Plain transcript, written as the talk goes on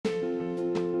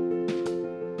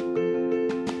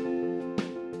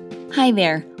Hi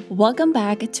there. Welcome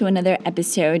back to another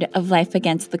episode of Life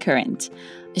Against the Current,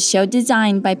 a show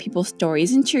designed by people's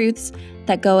stories and truths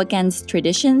that go against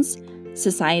traditions,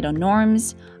 societal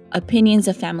norms, opinions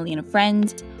of family and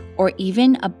friends, or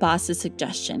even a boss's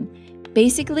suggestion.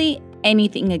 Basically,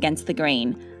 anything against the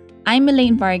grain. I'm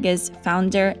Elaine Vargas,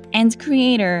 founder and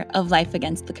creator of Life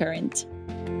Against the Current.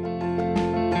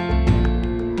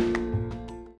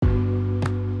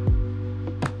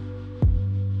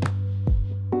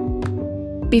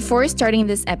 Before starting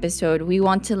this episode, we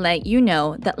want to let you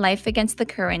know that Life Against the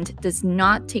Current does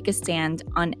not take a stand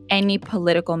on any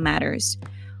political matters.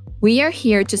 We are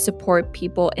here to support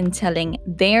people in telling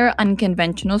their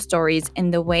unconventional stories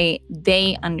in the way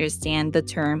they understand the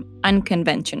term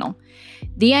unconventional.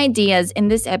 The ideas in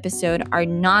this episode are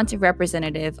not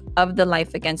representative of the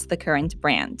Life Against the Current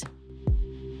brand.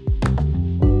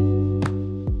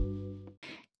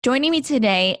 Joining me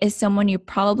today is someone you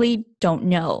probably don't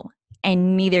know,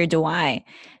 and neither do I.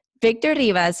 Victor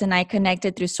Rivas and I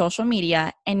connected through social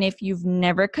media, and if you've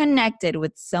never connected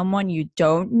with someone you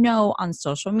don't know on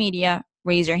social media,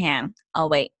 raise your hand. I'll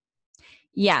wait.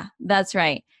 Yeah, that's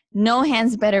right. No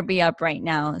hands better be up right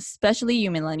now, especially you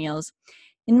millennials.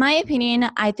 In my opinion,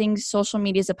 I think social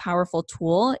media is a powerful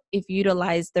tool if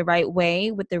utilized the right way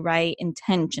with the right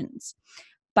intentions.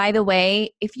 By the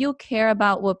way, if you care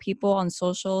about what people on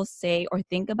social say or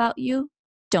think about you,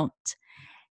 don't.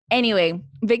 Anyway,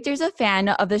 Victor's a fan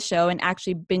of the show and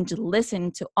actually binge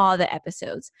listened to all the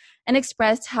episodes and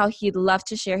expressed how he'd love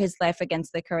to share his Life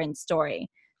Against the Current story.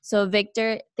 So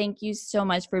Victor, thank you so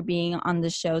much for being on the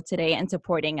show today and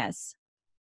supporting us.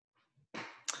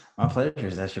 My pleasure.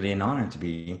 It's actually an honor to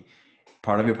be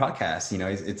part of your podcast. You know,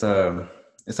 it's a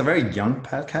very young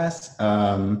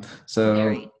podcast.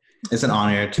 So it's an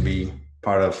honor to be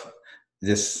part of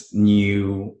this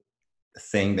new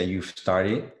thing that you've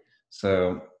started.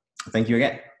 So thank you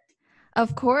again.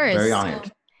 Of course. Very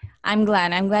honored. I'm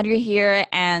glad you're here,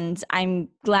 and I'm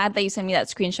glad that you sent me that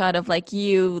screenshot of like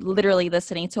you literally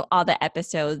listening to all the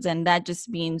episodes, and that just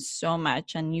means so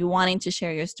much, and you wanting to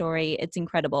share your story. It's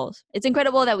incredible. It's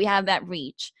incredible that we have that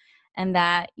reach and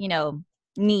that,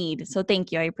 need. So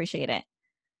thank you. I appreciate it.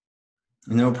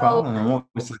 No problem. I'm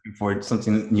always looking forward to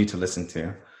something new to listen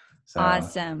to. So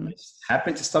awesome. I just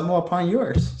happened to stumble upon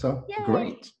yours. So Yay.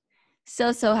 Great.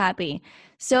 So happy.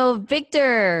 So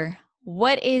Victor,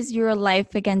 what is your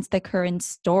Life Against the Current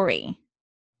story?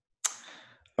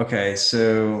 Okay,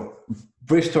 so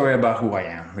brief story about who I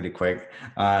am really quick.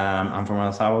 I'm from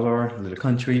El Salvador, a little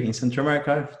country in Central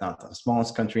America, not the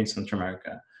smallest country in Central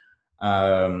America.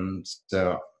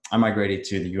 So I migrated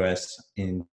to the US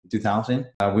in 2000.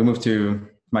 We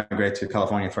migrated to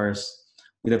California first.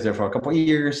 We lived there for a couple of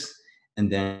years. And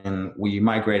then we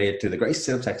migrated to the great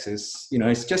state of Texas. You know,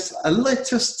 it's just a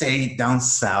little state down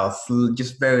south,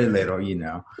 just very little, you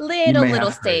know. Little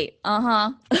state.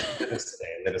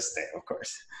 Little state, of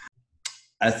course.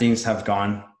 As things have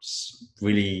gone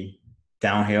really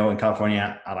downhill in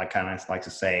California, I kind of like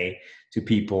to say to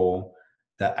people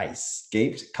that I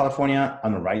escaped California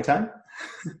on the right time.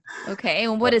 Okay,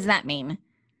 and what does that mean?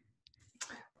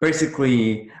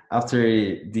 Basically, after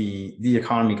the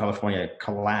economy in California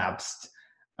collapsed,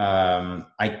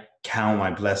 I count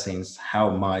my blessings how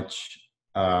much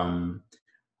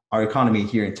our economy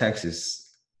here in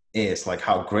Texas is, like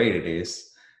how great it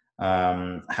is,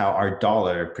 how our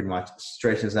dollar pretty much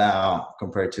stretches out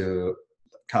compared to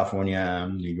California,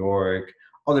 New York,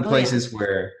 other places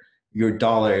where your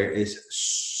dollar is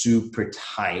super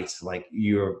tight, like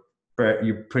you're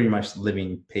pretty much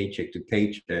living paycheck to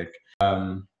paycheck.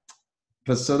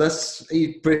 But so that's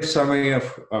a brief summary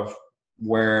of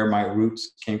where my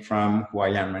roots came from, who I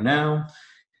am right now.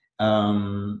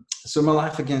 So my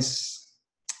Life Against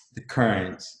the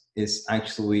Current is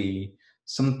actually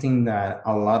something that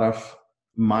a lot of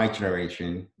my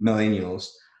generation, millennials,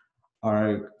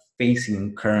 are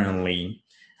facing currently.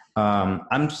 I'm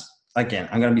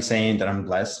going to be saying that I'm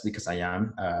blessed because I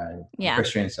am a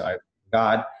Christian, so I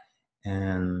God.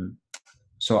 And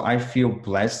so I feel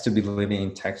blessed to be living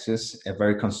in Texas, a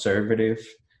very conservative,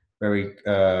 very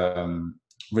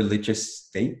religious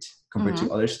state compared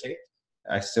to other states.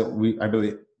 I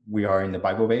believe we are in the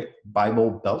Bible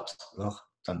Belt. Ugh,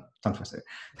 don't twist it.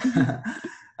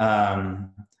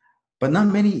 But not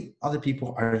many other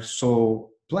people are so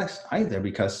blessed either,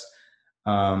 because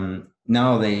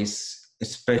nowadays,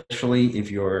 especially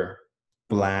if you're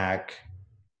Black,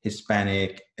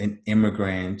 Hispanic, an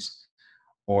immigrant,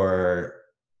 or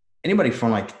anybody from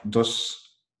like those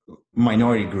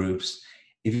minority groups,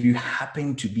 if you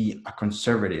happen to be a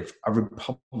conservative, a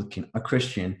Republican, a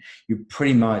Christian, you're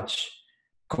pretty much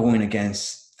going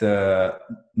against the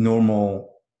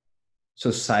normal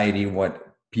society, what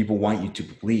people want you to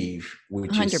believe,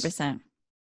 which is, 100%.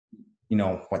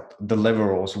 what the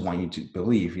liberals want you to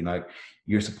believe.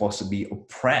 You're supposed to be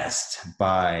oppressed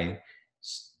by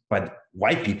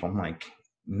white people. I'm like,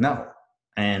 no.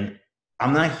 And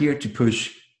I'm not here to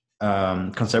push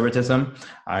conservatism.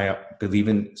 I believe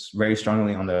very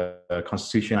strongly on the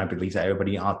Constitution. I believe that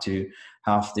everybody ought to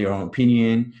have their own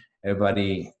opinion.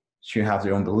 Everybody should have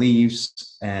their own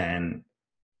beliefs, and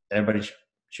everybody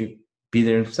should be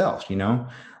themselves,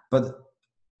 But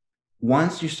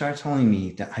once you start telling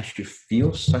me that I should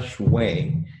feel such a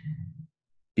way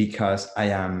because I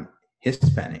am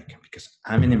Hispanic, because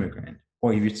I'm an immigrant,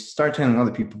 or if you start telling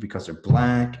other people because they're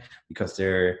Black, because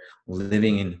they're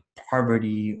living in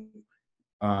poverty,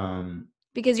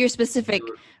 because you're specific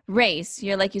race,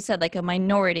 you're, like you said, like a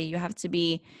minority, you have to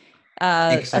be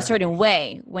a exactly. certain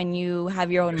way when you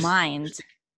have your own mind.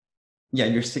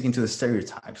 You're sticking to the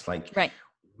stereotypes. Like, right.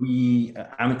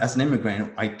 As an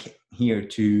immigrant, I came here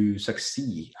to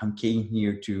succeed. I came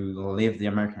here to live the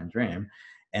American dream,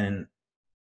 and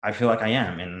I feel like I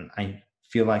am, and I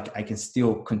feel like I can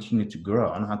still continue to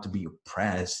grow. I don't have to be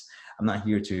oppressed. I'm not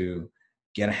here to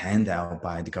get a handout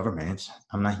by the government.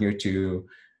 I'm not here to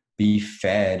be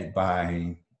fed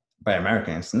by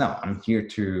Americans. No, I'm here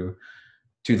to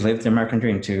live the American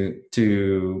dream,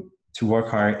 to work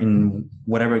hard in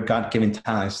whatever God-given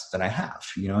talents that I have.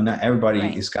 Not everybody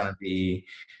Right. is gonna be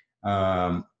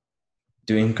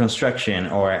doing construction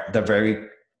or the very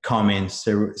common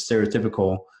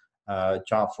stereotypical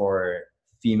job for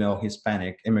female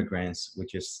Hispanic immigrants,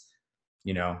 which is,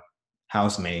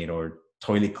 housemaid or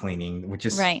toilet cleaning, which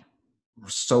is Right.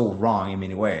 so wrong in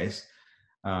many ways.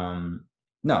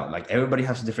 No, like, everybody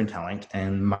has a different talent,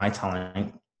 and my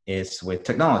talent is with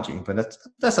technology, but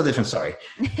that's a different story.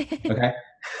 Okay.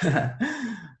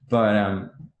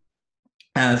 But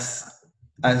as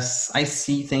I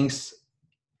see things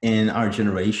in our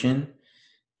generation,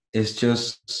 it's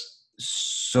just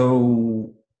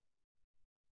so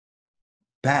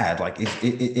bad. Like,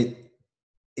 it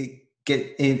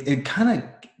kind of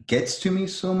gets to me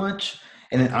so much.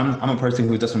 And I'm a person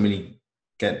who doesn't really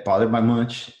get bothered by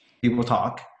much. People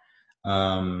talk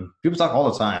all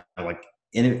the time. Like,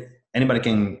 anybody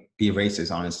can be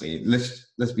racist. Honestly,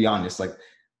 let's be honest. Like,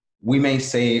 we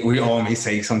all may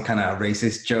say some kind of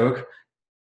racist joke.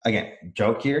 Again,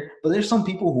 joke here, but there's some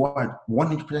people who are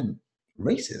 100%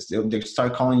 racist. They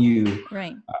start calling you.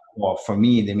 Right. Well, for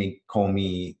me, they may call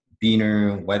me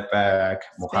beaner, wetback,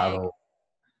 mojado,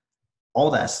 all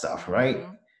that stuff, right?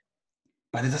 Mm-hmm.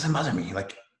 But it doesn't bother me.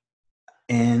 Like,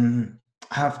 and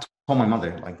I have told my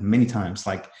mother, like, many times,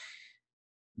 like,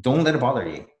 don't let it bother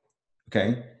you.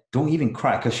 Okay, don't even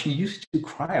cry, because she used to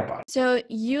cry about it. So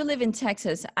you live in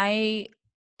Texas. I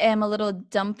am a little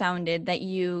dumbfounded that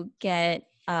you get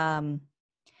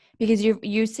because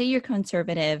you say you're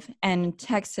conservative, and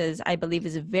Texas, I believe,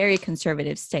 is a very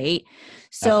conservative state.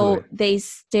 So Absolutely. they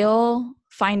still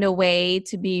find a way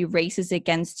to be racist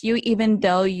against you, even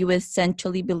though you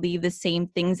essentially believe the same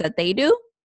things that they do?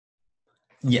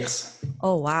 Yes.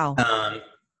 Oh, wow.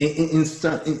 In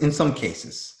some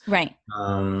cases. Right.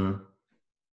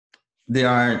 There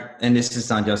are, and this is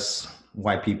not just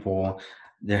white people.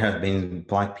 There have been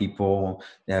Black people.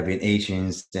 There have been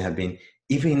Asians. There have been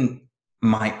even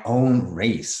my own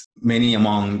race. Many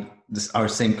among our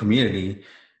same community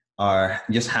are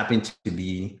just happen to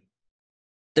be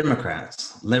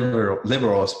Democrats,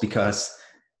 liberals, because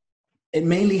it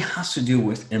mainly has to do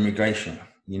with immigration.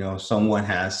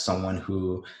 Someone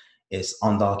who is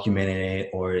undocumented,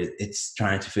 or it's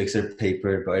trying to fix their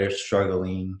paper, but they're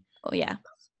struggling. Oh, yeah.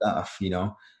 Stuff.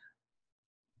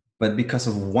 But because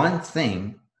of one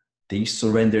thing, they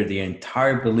surrender their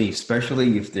entire belief,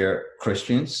 especially if they're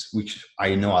Christians, which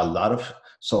I know a lot of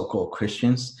so-called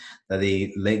Christians, that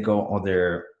they let go of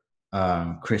their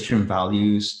Christian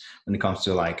values when it comes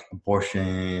to, like,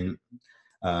 abortion,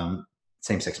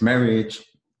 same-sex marriage,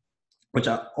 which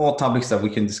are all topics that we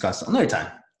can discuss another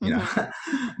time,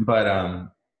 Mm-hmm. But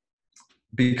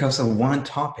because of one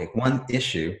topic, one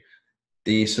issue,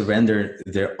 they surrender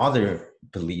their other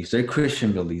beliefs, their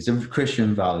Christian beliefs, their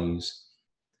Christian values.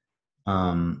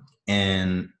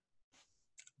 And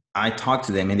I talk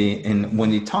to them, and when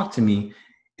they talk to me,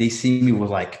 they see me with,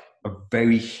 like, a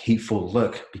very hateful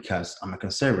look, because I'm a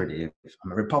conservative,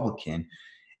 I'm a Republican,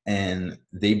 and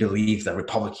they believe that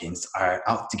Republicans are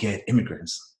out to get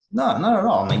immigrants. No, not at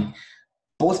all. I mean,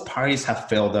 both parties have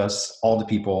failed us, all the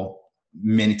people,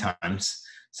 many times.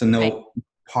 So no Right.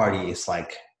 party is,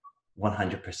 like,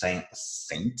 100% a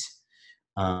saint.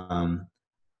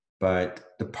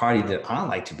 But the party that I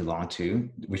like to belong to,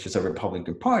 which is a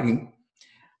Republican Party,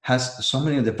 has so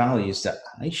many of the values that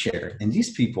I share. And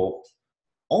these people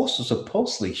also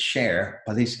supposedly share,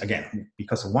 but these, again,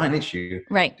 because of one issue,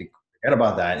 Right. they forget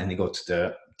about that and they go to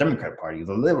the Democrat Party,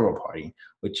 the Liberal Party,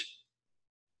 which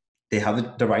they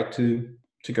have the right to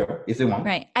go if they want.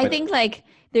 Right. I think like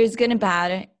there's good and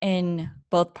bad in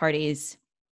both parties.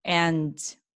 And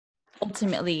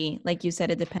ultimately, like you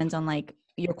said, it depends on like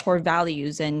your core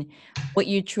values and what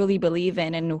you truly believe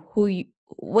in and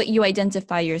what you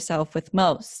identify yourself with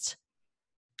most.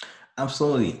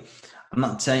 Absolutely. I'm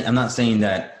not saying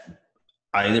that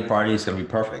either party is going to be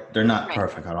perfect. They're not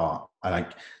perfect at all.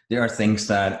 There are things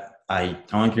that I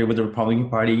don't agree with the Republican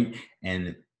Party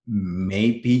and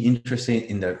may be interested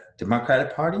in the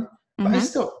Democratic Party, but I'm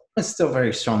still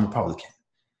very strong Republican.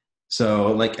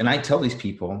 So and I tell these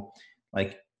people,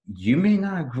 you may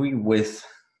not agree with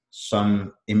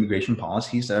some immigration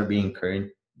policies that are being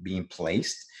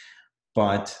placed,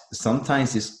 but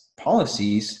sometimes these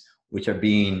policies, which are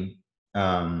being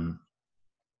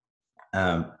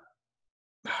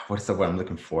what's the word I'm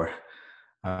looking for?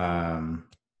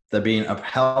 They're being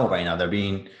upheld right now.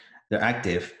 They're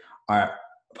active. Are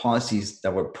policies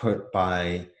that were put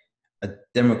by a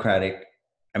Democratic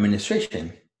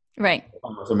administration. Right.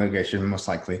 Immigration, most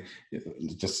likely,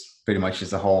 just pretty much is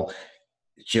the whole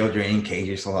children in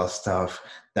cages, a lot of stuff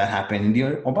that happened in the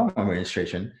Obama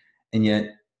administration, and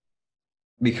yet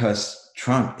because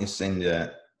Trump is in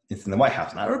the White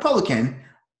House, not a Republican,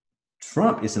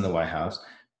 Trump is in the White House.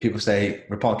 People say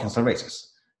Republicans are racist.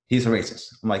 He's a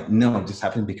racist. I'm like, no, this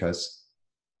happened because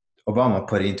Obama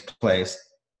put it into place.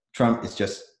 Trump is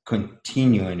just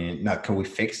continuing it. Now, can we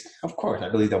fix it? Of course, I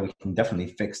believe that we can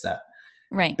definitely fix that.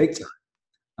 Right. Big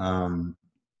time.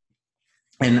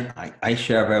 And I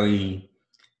share a very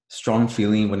strong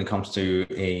feeling when it comes to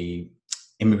a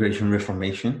immigration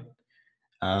reformation.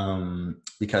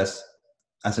 Because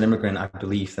as an immigrant, I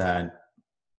believe that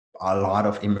a lot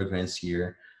of immigrants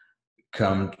here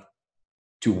come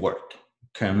to work,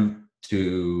 come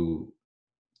to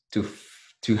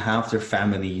have their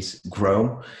families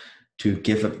grow, to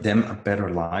give them a better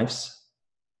lives,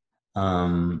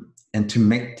 and to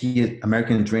make the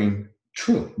American dream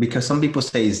true. Because some people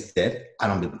say it's dead. I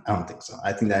don't think so.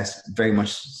 I think that's very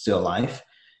much still alive.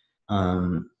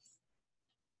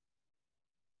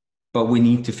 But we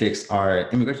need to fix our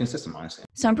immigration system, honestly.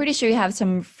 So I'm pretty sure you have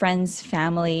some friends,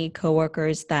 family,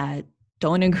 coworkers that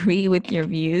don't agree with your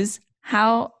views.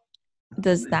 How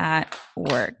does that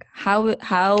work?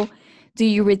 How do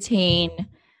you retain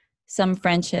some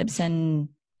friendships and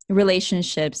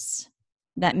relationships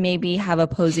that maybe have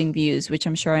opposing views, which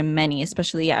I'm sure are many,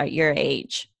 especially at your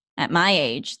age? At my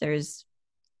age, there's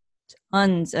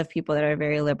tons of people that are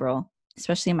very liberal,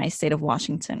 especially in my state of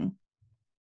Washington.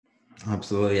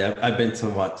 Absolutely. I've been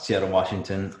to Seattle,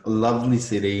 Washington, a lovely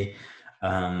city,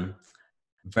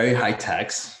 very high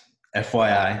tax,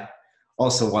 FYI.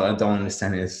 Also, what I don't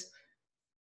understand is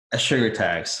a sugar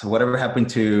tax. Whatever happened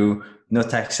to no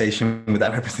taxation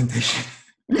without representation?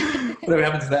 Whatever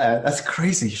happened to that? That's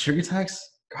crazy. Sugar tax?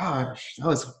 Gosh, that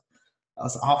was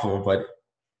awful. But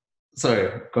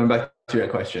sorry, going back to your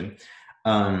question.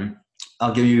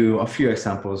 I'll give you a few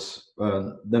examples.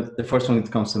 The first one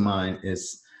that comes to mind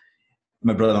is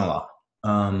my brother-in-law.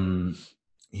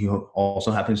 He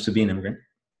also happens to be an immigrant,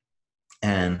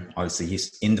 and obviously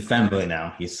he's in the family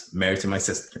now. He's married to my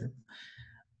sister,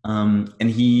 and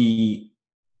he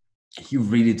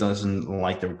really doesn't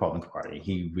like the Republican Party.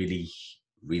 He really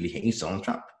hates Donald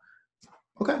Trump.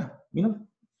 Okay,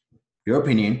 your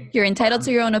opinion. You're entitled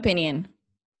to your own opinion.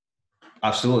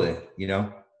 Absolutely,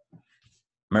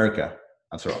 America,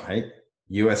 after all, right?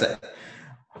 USA.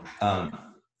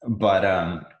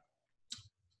 But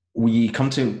we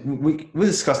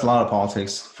discuss a lot of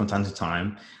politics from time to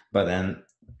time, but then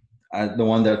the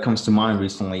one that comes to mind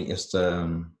recently is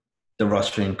the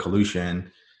Russian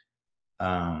collusion,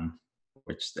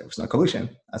 which there was no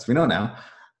collusion, as we know now.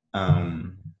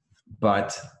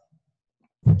 But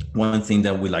one thing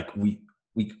that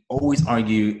we always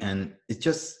argue, and it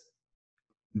just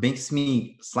makes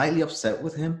me slightly upset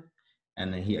with him,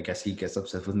 and then I guess he gets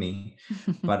upset with me.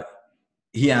 But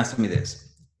he asked me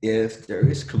this: if there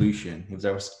is collusion, if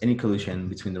there was any collusion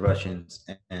between the Russians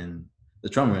and the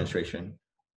Trump administration,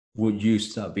 would you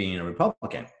stop being a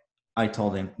Republican? I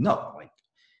told him, no,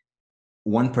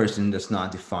 one person does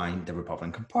not define the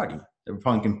Republican Party. The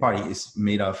Republican Party is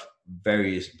made of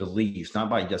various beliefs, not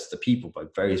by just the people,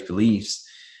 but various beliefs.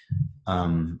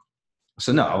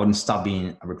 So no, I wouldn't stop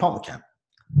being a Republican.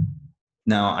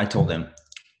 Now, I told him,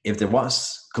 if there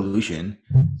was collusion,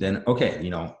 then okay,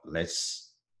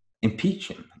 let's impeach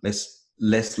him. Let's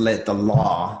let the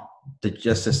law, the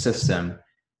justice system,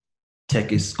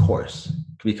 take its course.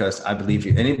 Because I believe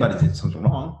if anybody did something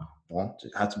wrong, well,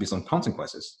 there has to be some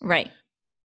consequences. Right.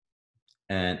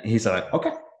 And he's like,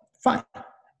 okay, fine.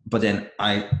 But then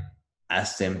I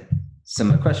asked him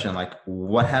similar question, like,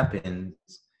 what happens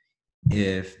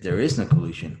if there is no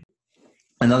collusion?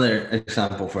 Another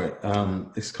example for it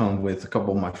is come with a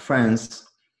couple of my friends.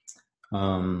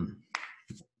 Some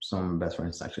best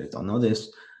friends actually don't know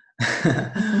this.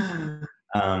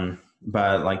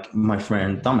 But like my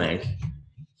friend Dominic,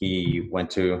 he went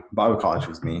to Bible college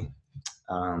with me.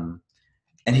 And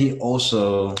he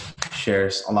also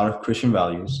shares a lot of Christian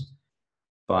values,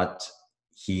 but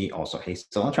he also hates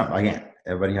Donald Trump. Again,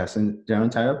 everybody has their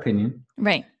entire opinion.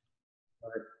 Right.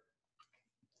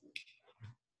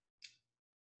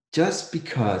 Just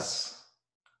because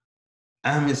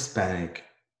I'm Hispanic,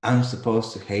 I'm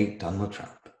supposed to hate Donald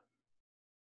Trump.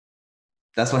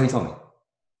 That's what he told me.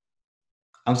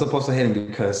 I'm supposed to hate him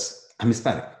because I'm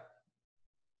Hispanic.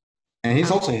 And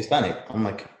he's also Hispanic. I'm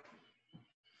like...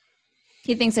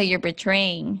 He thinks that you're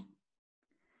betraying.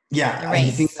 Yeah,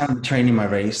 he thinks I'm betraying my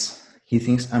race. He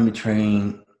thinks I'm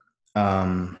betraying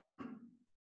our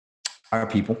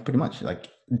people, pretty much. Like,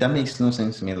 that makes no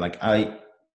sense to me. Like, I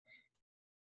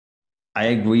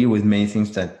agree with many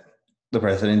things that the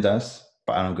president does,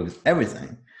 but I don't agree with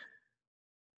everything.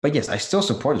 But yes, I still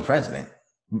support the president.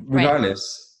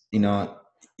 Regardless, you know,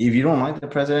 if you don't like the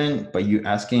president, but you're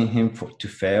asking him to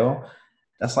fail,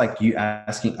 that's like you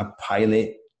asking a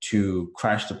pilot to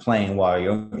crash the plane while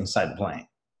you're inside the plane.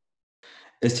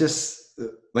 It's just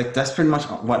like, that's pretty much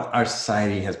what our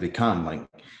society has become. Like,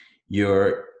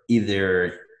 you're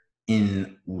either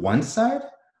in one side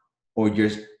or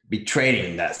you're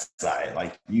betraying that side.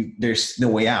 Like, there's no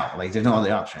way out. Like, there's no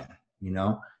other option. You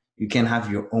know, you can't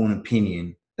have your own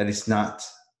opinion that is not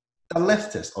the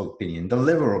leftist opinion, the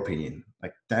liberal opinion.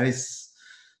 Like, that's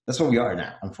what we are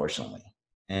now, unfortunately.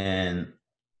 And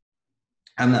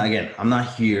I'm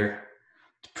not here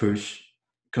to push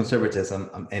conservatism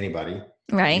on anybody.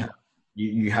 Right.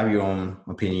 You have your own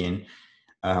opinion.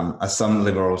 As some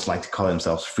liberals like to call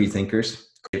themselves free thinkers.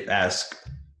 If asked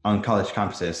on college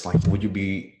campuses, like, would you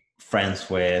be friends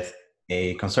with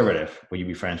a conservative? Would you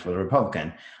be friends with a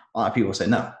Republican? A lot of people say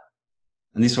no.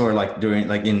 And these were like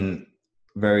in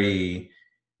very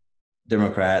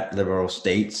Democrat, liberal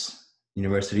states,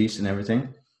 universities and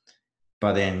everything.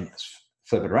 But then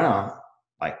flip it around,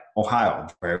 like Ohio,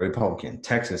 very Republican,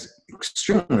 Texas,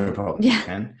 extremely Republican.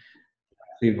 Yeah.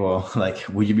 People like,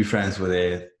 would you be friends with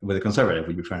a conservative?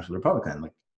 Would you be friends with a Republican?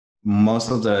 Like, most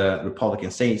of the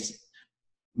Republican states,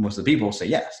 most of the people say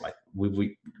yes. Like,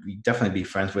 we definitely be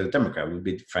friends with a Democrat. We'd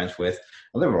be friends with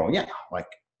a liberal. Yeah. Like,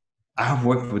 I have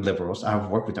worked with liberals. I have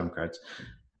worked with Democrats.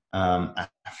 I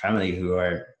have family who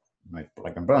are like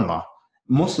my brother-in-law.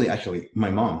 Mostly, actually, my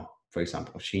mom, for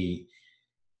example, she's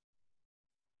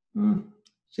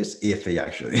iffy,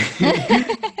 actually.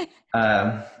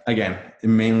 Again,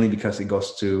 mainly because it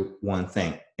goes to one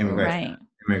thing: immigration. Right.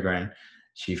 Immigrant.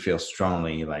 She feels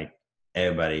strongly like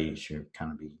everybody should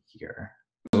kind of be here.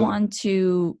 I want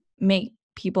to make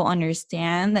people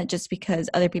understand that just because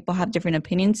other people have different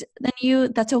opinions than you,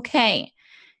 that's okay.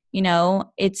 You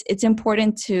know, it's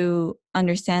important to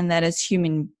understand that as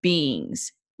human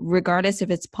beings, regardless if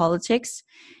it's politics,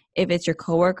 if it's your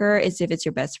coworker, if it's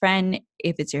your best friend,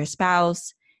 if it's your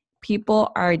spouse,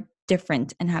 people are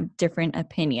different and have different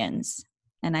opinions.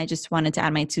 And I just wanted to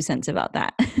add my 2 cents about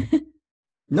that.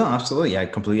 No, absolutely. I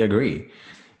completely agree.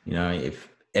 You know, if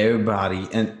everybody,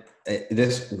 and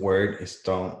this word is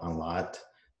thrown a lot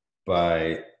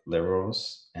by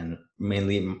liberals and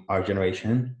mainly our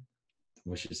generation,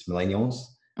 which is millennials.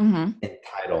 Mm-hmm.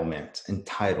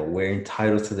 Entitled. We're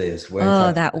entitled to this.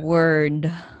 That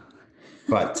word.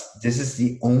 But this is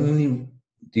the only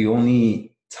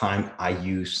time I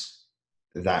use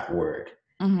that word.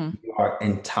 Mm-hmm. You are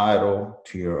entitled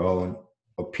to your own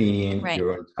opinion. Right.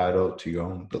 You're entitled to your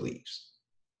own beliefs.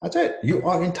 That's it. You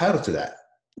are entitled to that.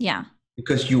 Yeah.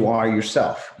 Because you are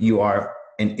yourself. You are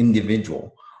an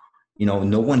individual. You know,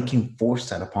 no one can force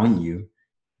that upon you.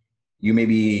 You may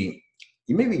be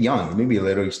young, you may be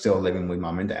little, you're still living with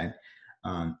mom and dad,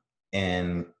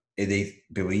 and they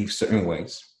believe certain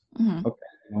ways. Mm-hmm. Okay,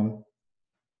 well,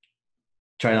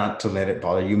 try not to let it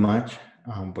bother you much,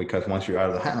 because once you're out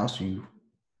of the house, you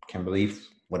can believe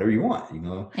whatever you want, you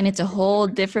know. And it's a whole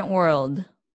different world.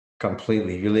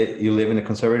 Completely. You live in a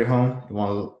conservative home. You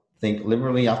want to think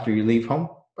liberally after you leave home,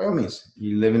 by all means.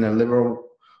 You live in a liberal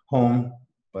home,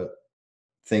 but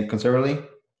think conservatively,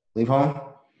 leave home,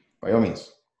 by all means.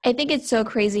 I think it's so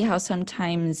crazy how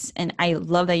sometimes, and I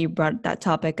love that you brought that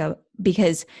topic up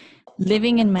because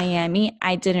living in Miami,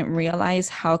 I didn't realize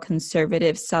how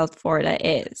conservative South Florida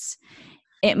is.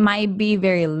 It might be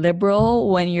very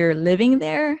liberal when you're living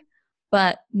there,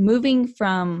 but moving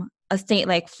from a state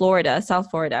like Florida, South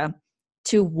Florida,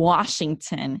 to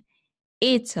Washington,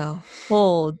 it's a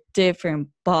whole different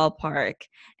ballpark.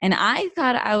 And I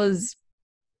thought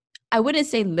I wouldn't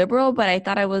say liberal, but I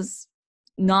thought I was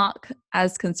not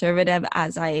as conservative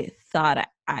as I thought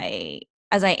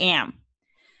as I am.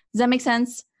 Does that make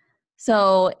sense?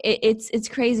 So it's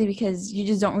crazy because you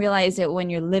just don't realize it when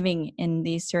you're living in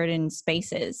these certain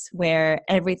spaces where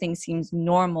everything seems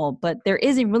normal, but there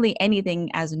isn't really anything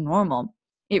as normal.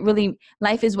 It really,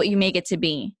 life is what you make it to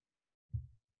be.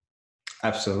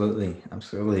 Absolutely,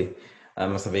 absolutely. That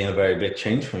must have been a very big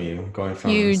change for you, going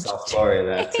from Huge South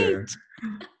Florida to change.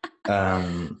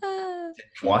 um,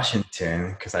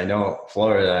 Washington, because I know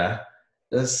Florida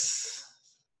is.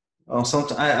 Well,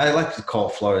 sometimes I like to call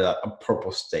Florida a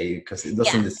purple state because it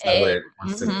doesn't Yeah. decide what it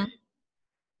wants to Mhm.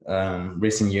 be.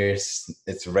 Recent years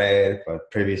it's red,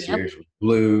 but previous Yep. years was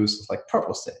blue. So it's like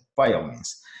purple state by all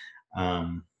means.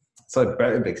 Um, so a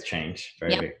very big change,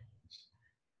 very Yep. big.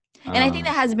 And I think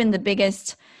that Um, has been the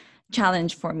biggest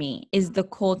challenge for me is the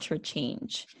culture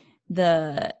change.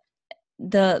 The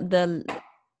the the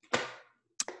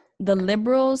the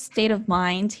liberal state of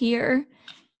mind here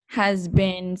has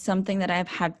been something that I've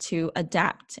had to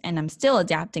adapt and I'm still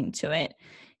adapting to it.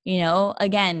 You know,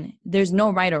 again, there's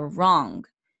no right or wrong.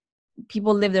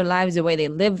 People live their lives the way they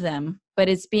live them, but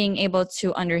it's being able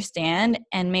to understand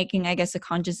and making, I guess, a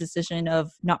conscious decision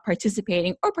of not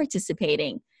participating or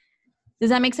participating. Does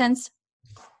that make sense?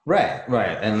 right,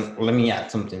 right. And let me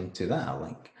add something to that.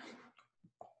 Like,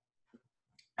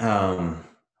 um,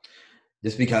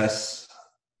 just because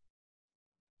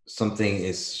something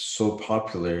is so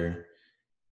popular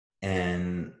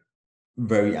and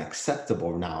very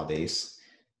acceptable nowadays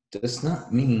does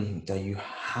not mean that you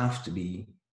have to be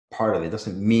part of it.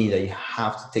 Doesn't mean that you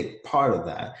have to take part of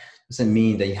that. Doesn't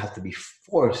mean that you have to be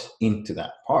forced into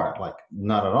that part. Like,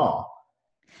 not at all.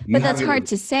 You But have that's your hard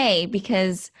to say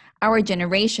because our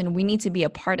generation, we need to be a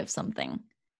part of something.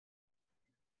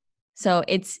 So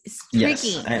it's yes,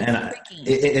 tricky. It's tricky.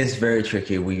 it is very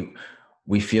tricky.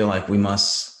 We feel like we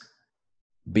must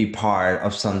be part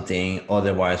of something,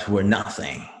 otherwise we're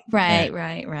nothing. And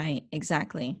Right.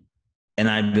 Exactly.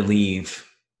 I believe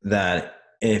that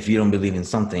if you don't believe in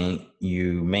something,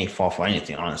 you may fall for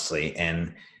anything, honestly.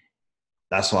 And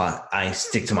that's why I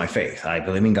stick to my faith. I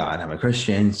believe in God. I'm a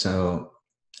Christian, so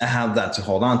I have that to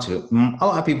hold on to. A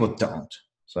lot of people don't.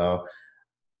 So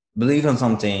believe in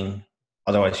something,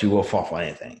 otherwise you will fall for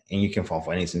anything, and you can fall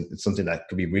for anything. It's something that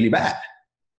could be really bad.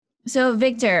 So,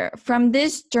 Victor, from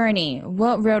this journey,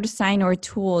 what road sign or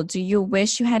tool do you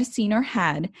wish you had seen or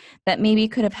had that maybe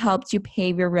could have helped you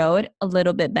pave your road a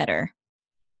little bit better?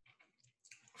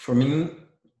 For me,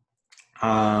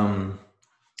 um,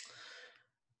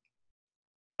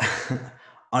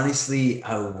 honestly,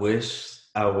 I wish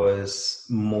I was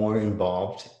more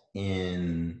involved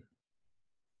in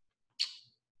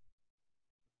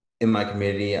my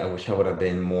community. I wish I would have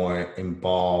been more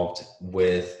involved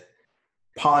with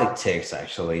politics,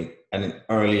 actually, at an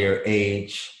earlier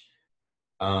age,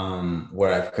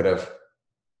 where I could have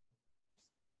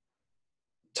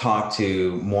talked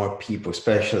to more people,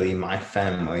 especially my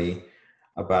family,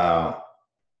 about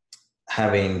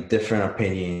having different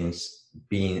opinions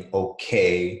being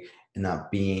okay and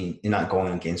not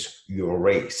going against your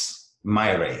race,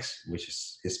 my race, which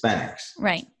is Hispanics.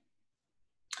 Right.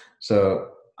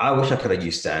 So I wish I could have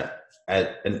used that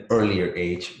at an earlier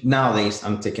age. Nowadays,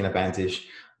 I'm taking advantage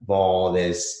of all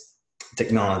this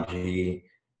technology,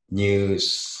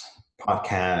 news,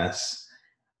 podcasts.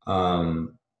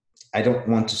 Um, I don't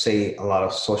want to say a lot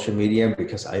of social media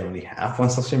because I only have one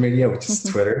social media, which is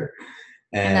Twitter,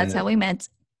 And that's and how we met.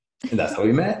 that's how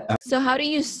we met. So, how do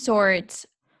you sort?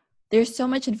 There's so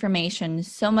much information,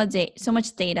 so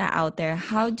much data out there.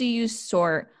 How do you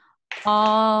sort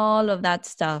all of that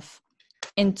stuff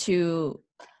into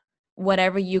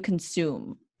whatever you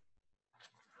consume?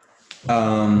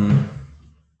 Um,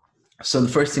 so the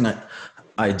first thing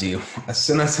I do as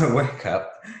soon as I wake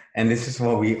up, and this is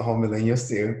what we all millennials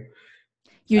do,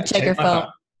 You I check check your my phone.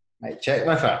 phone. I check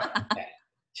my phone. Okay.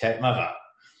 Check my phone.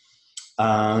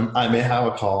 I may have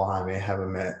a call. I may have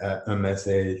a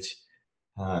message,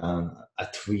 a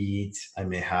tweet. I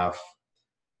may have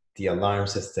the alarm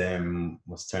system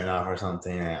was turned off or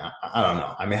something. I don't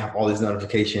know. I may have all these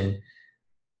notifications,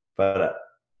 but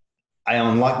I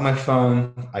unlock my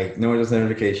phone. I ignore those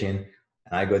notifications,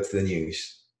 and I go to the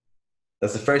news.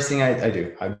 That's the first thing I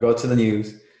do. I go to the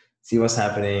news, see what's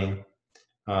happening.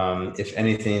 If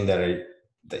anything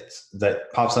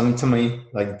that pops up into me,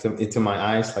 like into my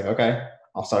eyes, like, okay,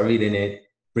 I'll start reading it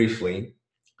briefly.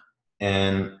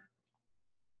 And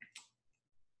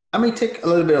I may take a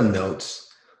little bit of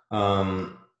notes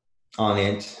on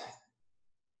it.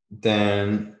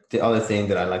 Then the other thing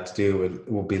that I like to do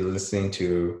will be listening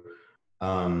to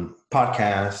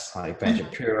podcasts like Ben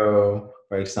Shapiro,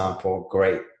 for example.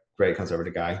 Great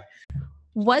conservative guy.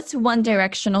 What's one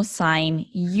directional sign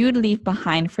you'd leave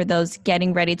behind for those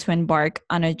getting ready to embark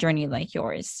on a journey like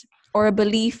yours, or a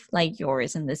belief like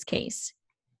yours in this case?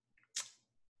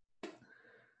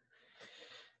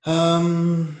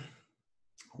 One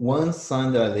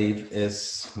sign that I leave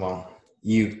is, well,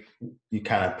 you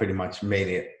kind of pretty much made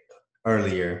it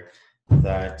earlier,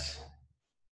 that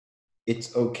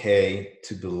it's okay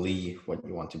to believe what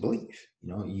you want to believe.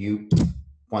 You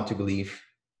want to believe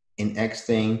in X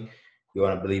thing, you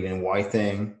want to believe in Y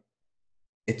thing,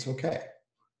 it's okay.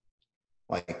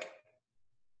 Like,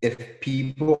 if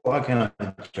people are gonna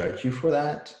judge you for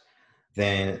that,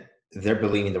 then they're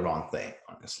believing the wrong thing,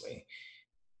 honestly.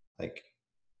 Like,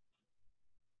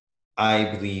 I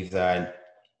believe that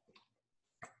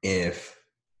if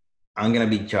I'm gonna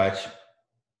be judged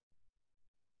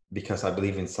because I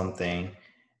believe in something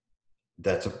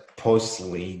that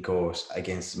supposedly goes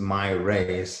against my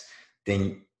race,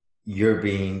 then you're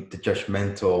being the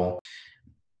judgmental.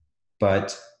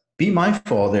 But be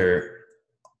mindful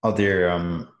of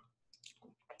their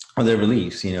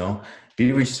beliefs.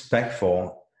 Be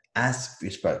respectful, ask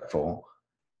respectful,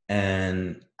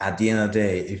 and at the end of the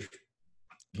day, if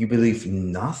you believe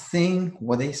nothing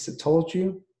what they told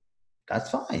you,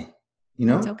 that's fine.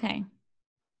 It's okay.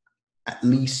 At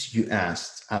least you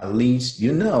asked. At least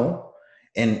you know.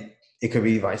 And it could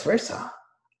be vice versa.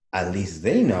 At least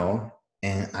they know,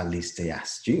 and at least they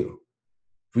asked you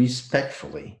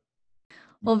respectfully.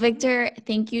 Well, Victor,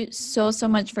 thank you so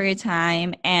much for your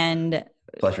time. And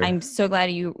Pleasure. I'm so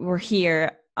glad you were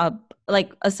here.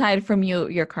 Like, aside from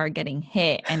your car getting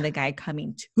hit and the guy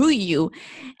coming to you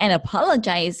and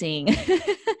apologizing.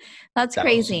 That's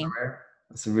crazy.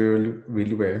 That's really,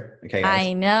 really rare. Okay, guys.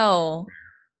 I know.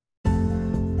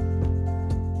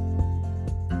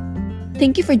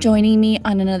 Thank you for joining me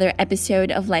on another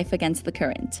episode of Life Against the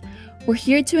Current. We're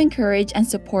here to encourage and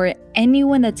support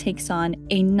anyone that takes on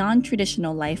a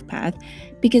non-traditional life path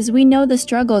because we know the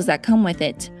struggles that come with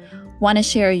it. Want to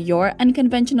share your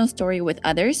unconventional story with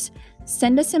others?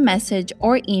 Send us a message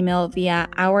or email via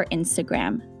our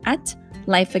Instagram at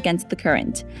Life Against the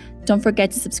Current. Don't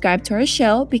forget to subscribe to our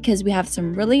show because we have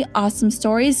some really awesome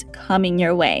stories coming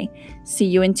your way. See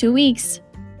you in 2 weeks.